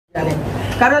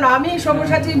কারণ আমি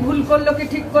সব্যসাচী ভুল করলো কি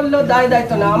ঠিক করলো দায়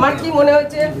দায়িত্ব না, আমার কি মনে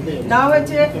হয়েছে না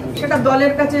হয়েছে সেটা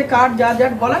দলের কাছে কার যা যা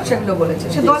বলার সেগুলো বলেছে,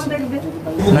 সে দল দেখবে।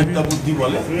 বুদ্ধি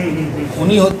বলে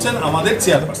উনি হচ্ছেন আমাদের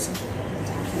চেয়ারপারসন।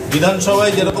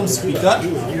 বিধানসভায় যেরকম স্পিকার,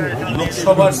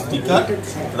 লোকসভার স্পিকার,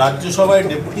 রাজ্যসভায়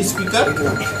ডেপুটি স্পিকার,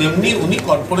 তেমনি উনি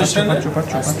কর্পোরেশনের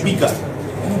স্পিকার।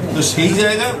 তো সেই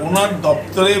জায়গায় ওনার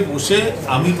দপ্তরে বসে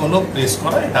আমি কোনো প্রেস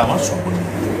করা এটা আমার সম্পূর্ণ,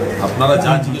 আপনারা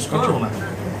যা জিজ্ঞেস করার ওনাকে।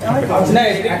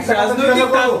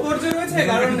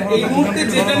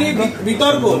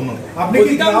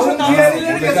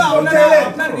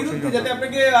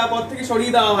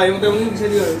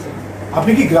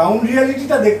 আপনি কি গ্রাউন্ড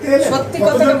রিয়ালিটিটা দেখতে এলেন? সত্যি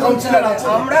কথাটা বলছেন,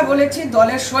 আমরা বলেছি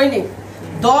দলের সৈনিক,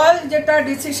 দল যেটা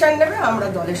ডিসিশন নেবে আমরা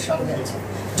দলের সঙ্গে আছি।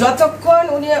 যতক্ষণ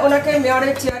ওনাকে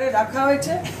মেয়রের চেয়ারে রাখা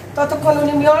হয়েছে ততক্ষণ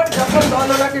উনি মেয়র, যখন দল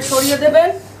ওনাকে সরিয়ে দেবেন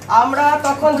আমরা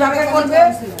তখন যাকে করবে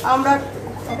আমরা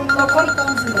তখন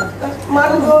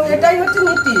মানব, এটাই হচ্ছে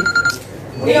নীতি।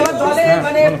 উনি আমার দলে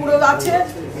মানে পুরো আছে,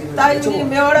 তাই উনি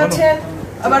মেয়র আছেন।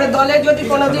 এবারে দলে যদি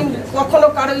কোনোদিন কখনো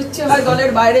কারো ইচ্ছে হয়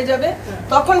দলের বাইরে যাবে,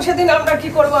 তখন সেদিন আমরা কি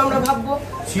করব আমরা ভাববো।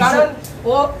 কারণ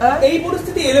ও এই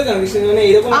পরিস্থিতি এলো কেন, মানে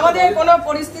এরকম আমাদের কোনো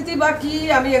পরিস্থিতি বা কি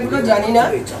আমি এগুলো জানি না,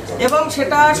 এবং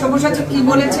সেটা সব্যসাচী কি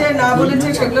বলেছে না বলেছে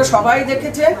সেগুলো সবাই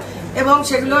দেখেছেন, এবং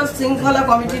সেগুলো শৃঙ্খলা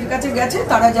কমিটির কাছে গেছে,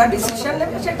 তারা যা ডিসিশন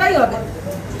নেবে সেটাই হবে।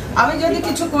 আমি যদি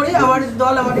কিছু করি আমার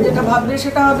দল আমাকে যেটা ভাববে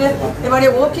সেটা হবে। এবারে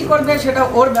ও কি করবে সেটা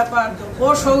ওর ব্যাপার, ও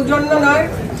সৌজন্য নয়,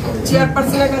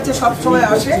 চেয়ারপারসনের কাছে সবসময়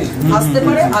আসে, আসতে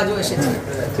পারে, আজও এসেছে।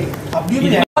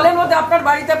 দলের মধ্যে আপনার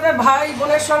বাড়িতে আপনার ভাই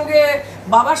বোনের সঙ্গে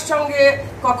বাবার সঙ্গে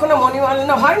কখনো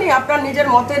মনোমালিন্য হয়নি? আপনার নিজের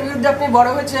মতের বিরুদ্ধে আপনি বড়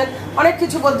হয়েছেন, অনেক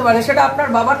কিছু বলতে পারেন, সেটা আপনার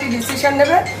বাবা কি ডিসিশন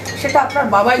নেবে সেটা আপনার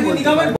বাবাই বলতে পারে।